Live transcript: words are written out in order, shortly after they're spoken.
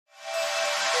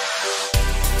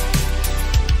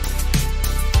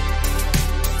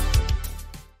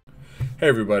Hey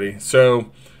everybody,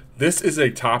 so this is a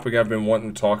topic I've been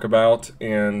wanting to talk about,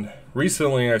 and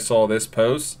recently I saw this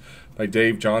post by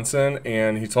Dave Johnson,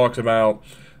 and he talked about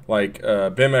like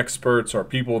BIM experts or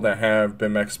people that have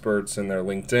BIM experts in their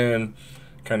LinkedIn,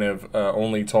 kind of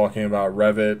only talking about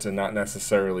Revit and not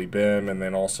necessarily BIM, and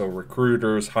then also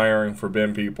recruiters hiring for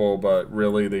BIM people, but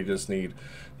really they just need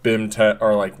BIM tech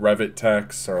or like Revit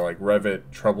techs or like Revit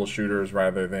troubleshooters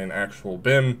rather than actual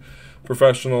BIM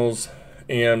professionals.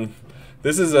 And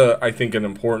this is I think an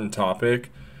important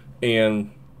topic,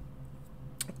 and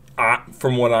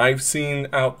from what I've seen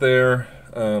out there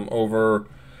over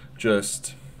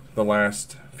just the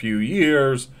last few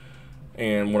years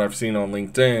and what I've seen on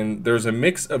LinkedIn, there's a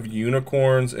mix of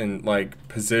unicorns and like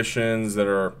positions that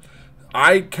are,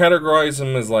 I categorize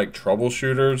them as like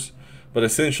troubleshooters, but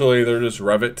essentially they're just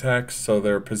Revit techs. So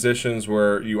they're positions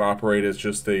where you operate as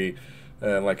just a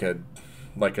like a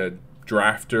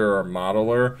drafter or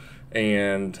modeler,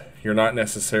 and you're not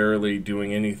necessarily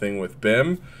doing anything with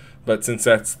BIM, but since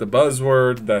that's the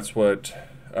buzzword, that's what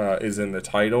is in the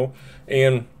title.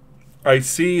 And I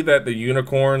see that the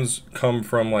unicorns come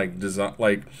from like design,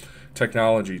 like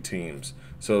technology teams.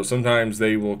 So sometimes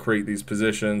they will create these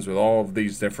positions with all of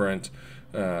these different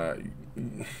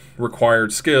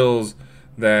required skills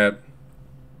that,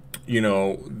 you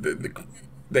know,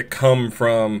 that come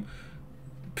from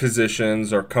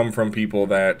positions or come from people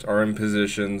that are in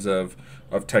positions of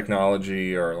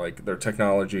technology, or like they're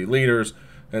technology leaders,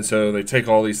 and so they take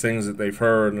all these things that they've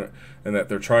heard and that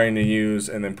they're trying to use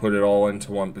and then put it all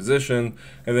into one position.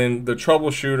 And then the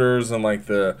troubleshooters and like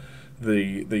the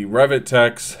Revit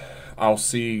techs I'll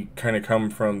see kind of come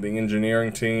from the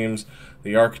engineering teams,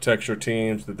 the architecture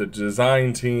teams, the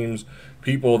design teams,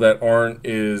 people that aren't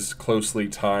as closely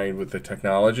tied with the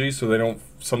technology, so they don't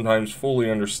sometimes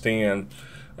fully understand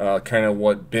kind of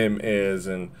what BIM is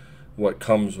and what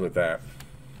comes with that.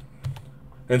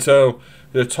 And so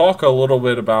to talk a little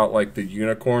bit about like the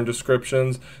unicorn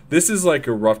descriptions, this is like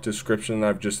a rough description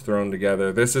I've just thrown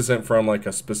together. This isn't from like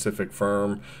a specific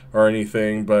firm or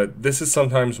anything, but this is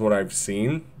sometimes what I've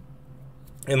seen.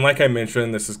 And like I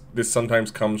mentioned, this sometimes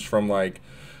comes from like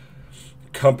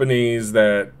companies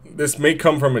that, this may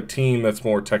come from a team that's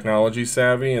more technology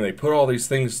savvy, and they put all these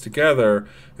things together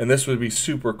and this would be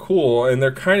super cool, and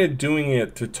they're kind of doing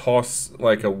it to toss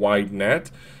like a wide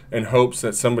net in hopes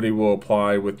that somebody will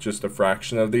apply with just a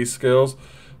fraction of these skills.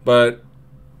 But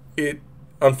it,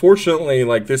 unfortunately,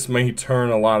 like this may turn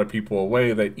a lot of people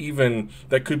away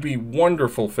that could be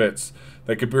wonderful fits,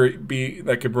 that could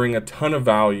bring a ton of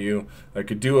value, that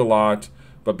could do a lot,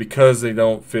 but because they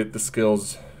don't fit the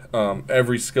skills,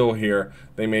 every skill here,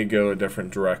 they may go a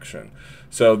different direction.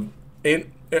 So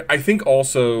I think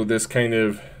also this kind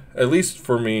of, at least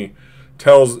for me,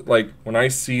 tells, like when I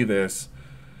see this,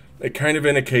 it kind of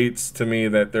indicates to me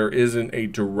that there isn't a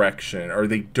direction, or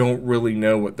they don't really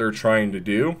know what they're trying to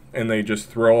do, and they just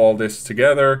throw all this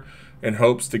together in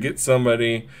hopes to get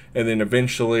somebody, and then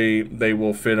eventually they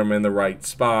will fit them in the right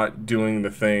spot doing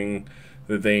the thing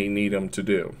that they need them to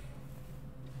do.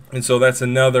 And so that's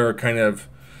another kind of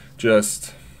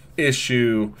just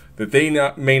issue that they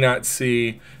may not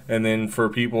see, and then for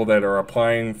people that are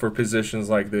applying for positions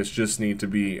like this just need to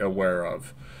be aware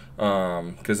of,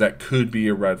 because that could be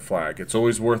a red flag. It's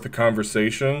always worth a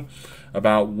conversation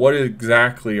about what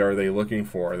exactly are they looking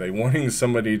for. Are they wanting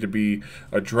somebody to be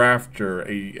a drafter,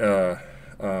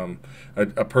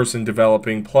 a person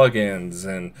developing plugins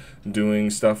and doing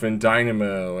stuff in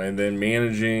Dynamo, and then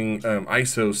managing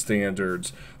ISO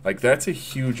standards? Like that's a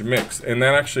huge mix, and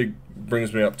that actually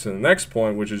brings me up to the next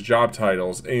point, which is job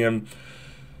titles. And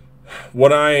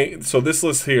so this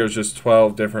list here is just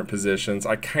 12 different positions.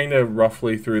 I kind of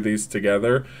roughly threw these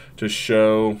together to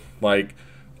show like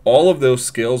all of those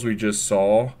skills we just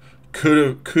saw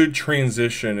could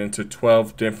transition into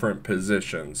 12 different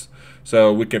positions.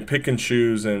 So we can pick and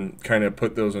choose and kind of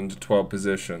put those into 12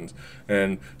 positions.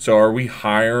 And so are we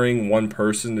hiring one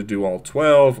person to do all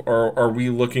 12, or are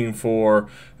we looking for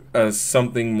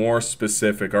something more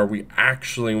specific? Are we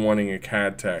actually wanting a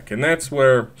CAD tech? And that's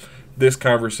where this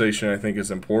conversation I think is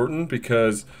important,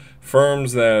 because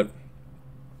firms that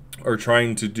are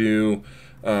trying to do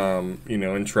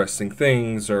interesting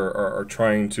things, or are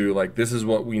trying to like, this is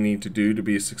what we need to do to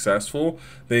be successful,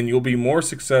 then you'll be more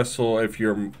successful if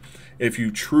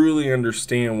you truly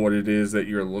understand what it is that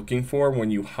you're looking for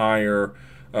when you hire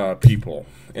people.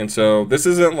 And so this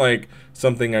isn't like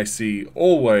something I see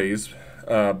always,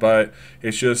 but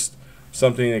it's just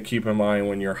something to keep in mind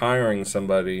when you're hiring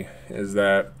somebody, is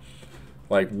that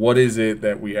like what is it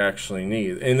that we actually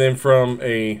need. And then from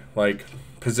a like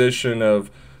position of,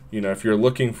 if you're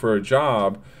looking for a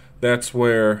job, that's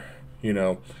where,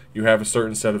 you have a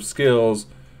certain set of skills,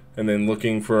 and then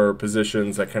looking for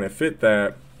positions that kind of fit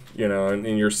that,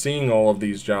 and you're seeing all of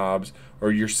these jobs,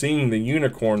 or you're seeing the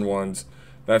unicorn ones.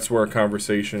 That's where a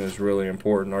conversation is really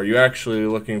important. Are you actually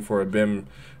looking for a BIM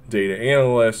data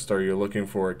analyst? Are you looking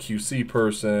for a QC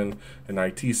person, an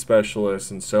IT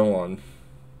specialist, and so on?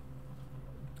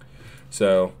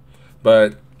 So,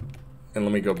 and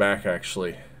let me go back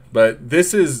actually. But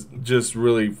this is just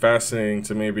really fascinating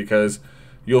to me, because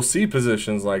you'll see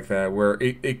positions like that where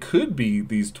it could be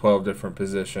these 12 different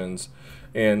positions.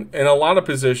 And in a lot of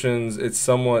positions, it's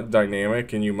somewhat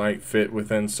dynamic, and you might fit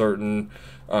within certain,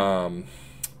 a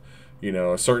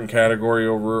certain category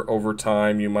over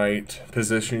time. You might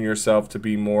position yourself to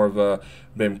be more of a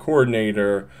BIM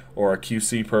coordinator or a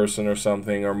QC person or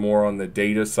something, or more on the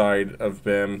data side of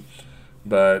BIM.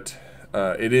 But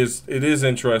it is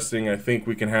interesting. I think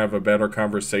we can have a better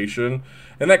conversation,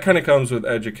 and that kind of comes with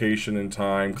education and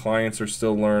time. Clients are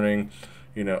still learning,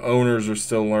 owners are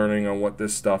still learning on what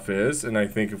this stuff is, and I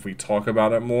think if we talk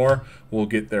about it more, we'll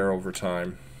get there over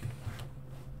time.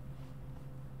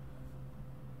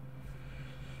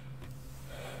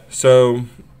 So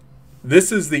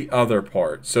this is the other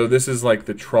part. So this is like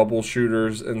the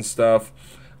troubleshooters and stuff.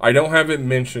 I don't have it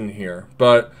mentioned here,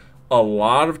 but a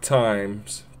lot of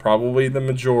times, probably the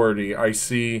majority, I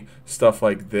see stuff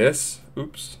like this.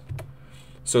 Oops.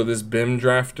 So this BIM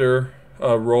drafter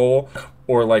role,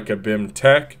 or like a BIM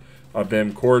tech, a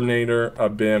BIM coordinator, a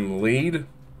BIM lead.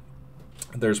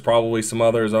 There's probably some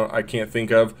others I can't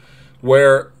think of,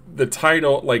 where the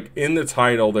title, like in the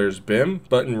title there's BIM,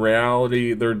 but in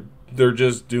reality they're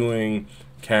just doing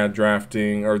CAD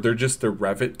drafting, or they're just the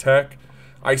Revit tech.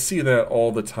 I see that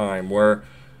all the time, where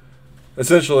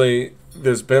essentially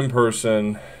this BIM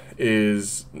person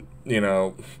is,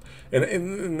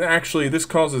 and actually this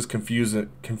causes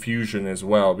confusion as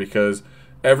well, because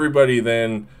everybody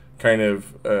then kind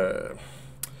of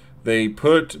they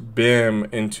put BIM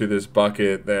into this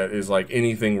bucket that is like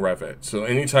anything Revit. So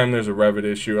anytime there's a Revit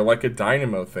issue, or like a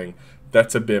Dynamo thing,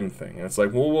 that's a BIM thing. And it's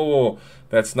like, whoa,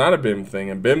 that's not a BIM thing.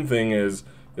 And BIM thing is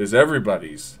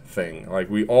everybody's thing. Like,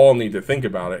 we all need to think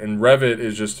about it. And Revit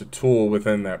is just a tool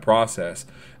within that process.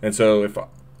 And so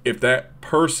if that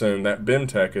person, that BIM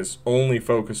tech, is only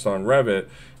focused on Revit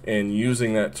and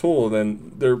using that tool,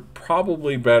 then they're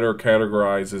probably better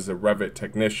categorized as a Revit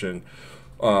technician.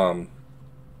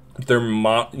 If they're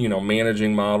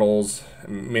managing models,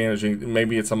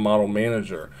 maybe it's a model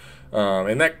manager,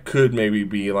 and that could maybe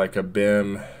be like a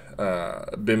BIM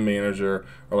manager,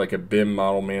 or like a BIM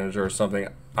model manager or something.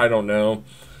 I don't know,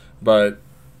 but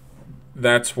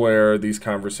that's where these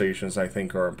conversations, I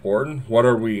think, are important. What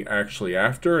are we actually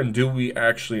after, and do we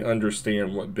actually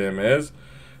understand what BIM is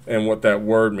and what that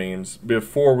word means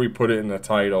before we put it in the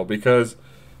title? Because,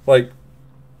 like,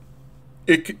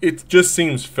 it just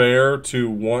seems fair to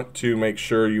want to make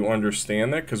sure you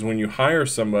understand that, because when you hire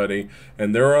somebody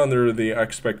and they're under the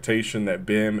expectation that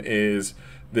BIM is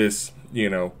this,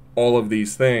 all of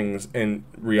these things, in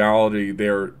reality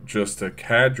they're just a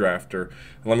CAD drafter.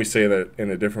 And let me say that in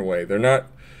a different way. They're not,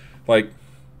 like,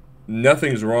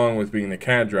 nothing's wrong with being a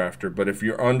CAD drafter, but if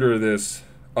you're under this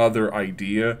other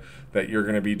idea that you're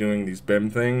going to be doing these BIM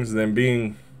things,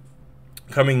 then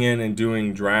coming in and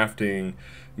doing drafting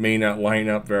may not line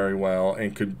up very well,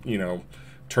 and could,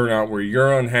 turn out where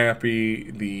you're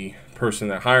unhappy, the person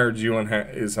that hired you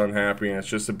is unhappy, and it's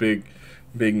just a big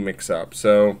mix-up.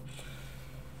 So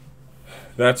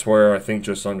that's where I think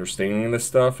just understanding this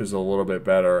stuff is a little bit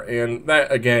better. And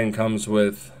that, again, comes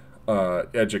with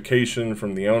education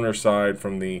from the owner side,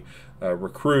 from the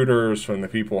recruiters, from the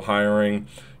people hiring.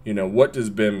 What does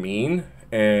BIM mean,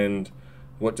 and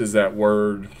what does that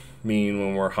word mean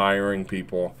when we're hiring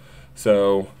people?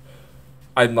 So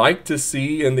I'd like to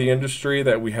see in the industry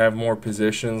that we have more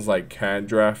positions like CAD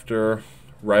drafter,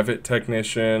 Revit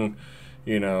technician,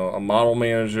 a model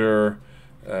manager,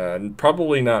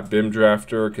 probably not BIM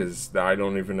drafter, because I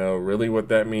don't even know really what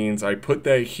that means. I put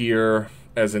that here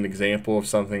as an example of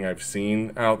something I've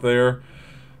seen out there,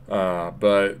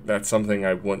 but that's something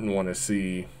I wouldn't want to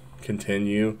see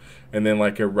continue. And then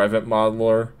like a Revit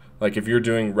modeler, like if you're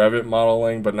doing Revit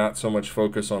modeling but not so much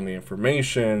focus on the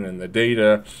information and the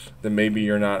data, then maybe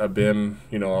you're not a BIM,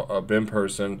 a BIM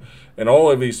person. And all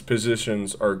of these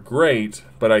positions are great,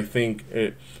 but I think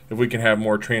if we can have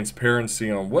more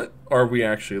transparency on what are we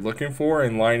actually looking for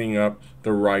and lining up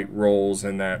the right roles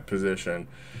in that position,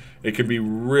 it could be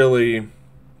really,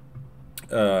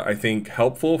 I think,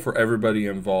 helpful for everybody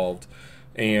involved.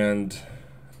 And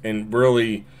and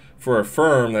really, for a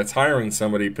firm that's hiring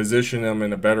somebody, position them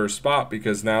in a better spot,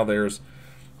 because now there's,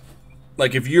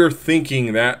 like, if you're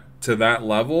thinking that to that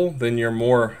level, then you're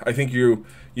more, I think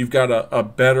you've got a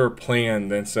better plan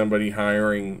than somebody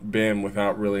hiring BIM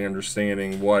without really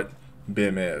understanding what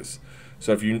BIM is.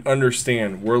 So if you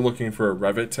understand we're looking for a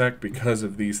Revit tech because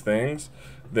of these things,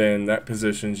 then that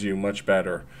positions you much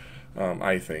better,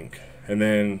 I think. And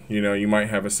then, you know, you might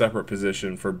have a separate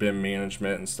position for BIM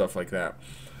management and stuff like that.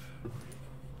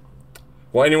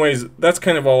 Well, anyways, that's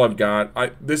kind of all I've got.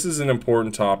 This is an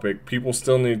important topic. People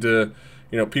still need to,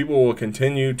 you know, people will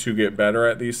continue to get better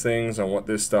at these things on what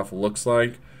this stuff looks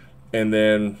like. And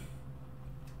then,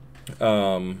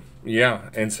 yeah.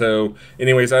 And so,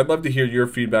 anyways, I'd love to hear your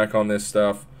feedback on this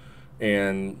stuff,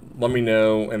 and let me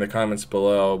know in the comments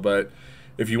below. But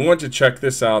if you want to check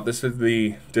this out, this is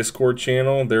the Discord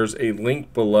channel. There's a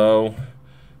link below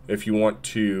if you want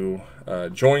to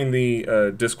join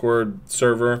the Discord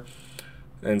server.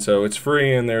 And so it's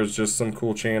free, and there's just some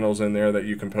cool channels in there that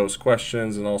you can post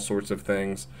questions and all sorts of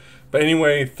things. But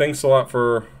anyway, thanks a lot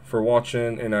for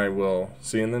watching, and I will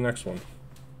see you in the next one.